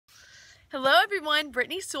Hello everyone,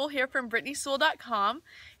 Brittany Suell here from BrittanySuell.com,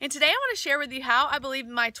 and today I want to share with you how I believe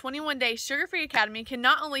my 21-day sugar-free academy can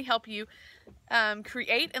not only help you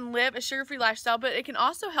create and live a sugar-free lifestyle, but it can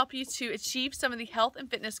also help you to achieve some of the health and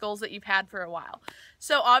fitness goals that you've had for a while.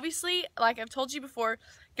 So obviously, like I've told you before,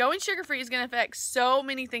 going sugar-free is going to affect so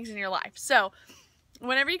many things in your life. So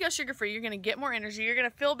whenever you go sugar-free, you're going to get more energy, you're going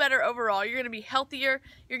to feel better overall, you're going to be healthier,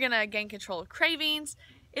 you're going to gain control of cravings.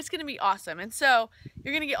 It's going to be awesome. And so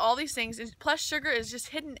you're going to get all these things, plus sugar is just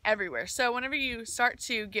hidden everywhere. So whenever you start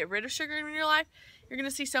to get rid of sugar in your life, you're going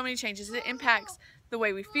to see so many changes. It impacts the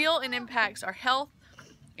way we feel, it impacts our health.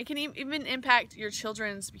 It can even impact your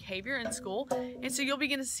children's behavior in school. And so you'll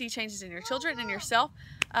begin to see changes in your children and yourself,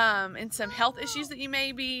 and some health issues that you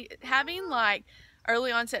may be having, like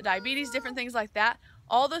early onset diabetes, different things like that.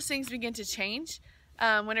 All those things begin to change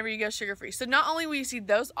whenever you go sugar-free. So not only will you see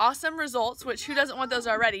those awesome results, which who doesn't want those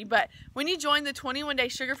already, but when you join the 21-day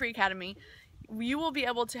Sugar-Free Academy, you will be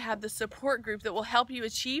able to have the support group that will help you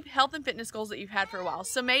achieve health and fitness goals that you've had for a while.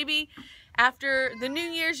 So maybe after the New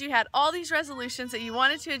Year's, you had all these resolutions that you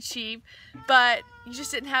wanted to achieve, but you just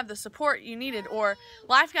didn't have the support you needed, or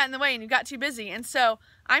life got in the way and you got too busy. And so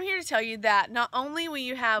I'm here to tell you that not only will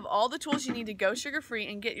you have all the tools you need to go sugar-free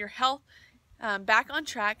and get your health back on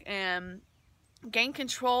track and gain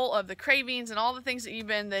control of the cravings and all the things that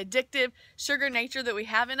the addictive sugar nature that we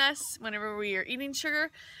have in us whenever we are eating sugar,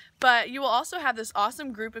 but you will also have this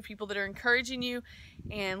awesome group of people that are encouraging you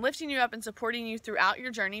and lifting you up and supporting you throughout your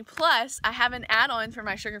journey. Plus, I have an add-on for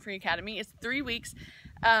my Sugar-Free Academy. It's 3 weeks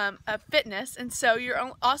of fitness, and so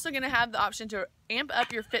you're also going to have the option to amp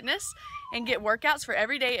up your fitness and get workouts for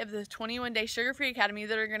every day of the 21-day Sugar-Free Academy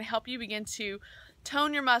that are going to help you begin to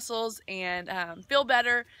tone your muscles and feel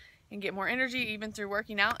better and get more energy even through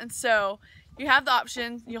working out. And so you have the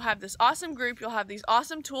option, you'll have this awesome group, you'll have these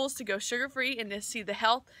awesome tools to go sugar-free and to see the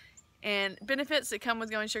health and benefits that come with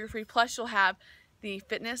going sugar-free, plus you'll have the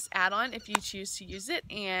fitness add-on if you choose to use it,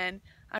 and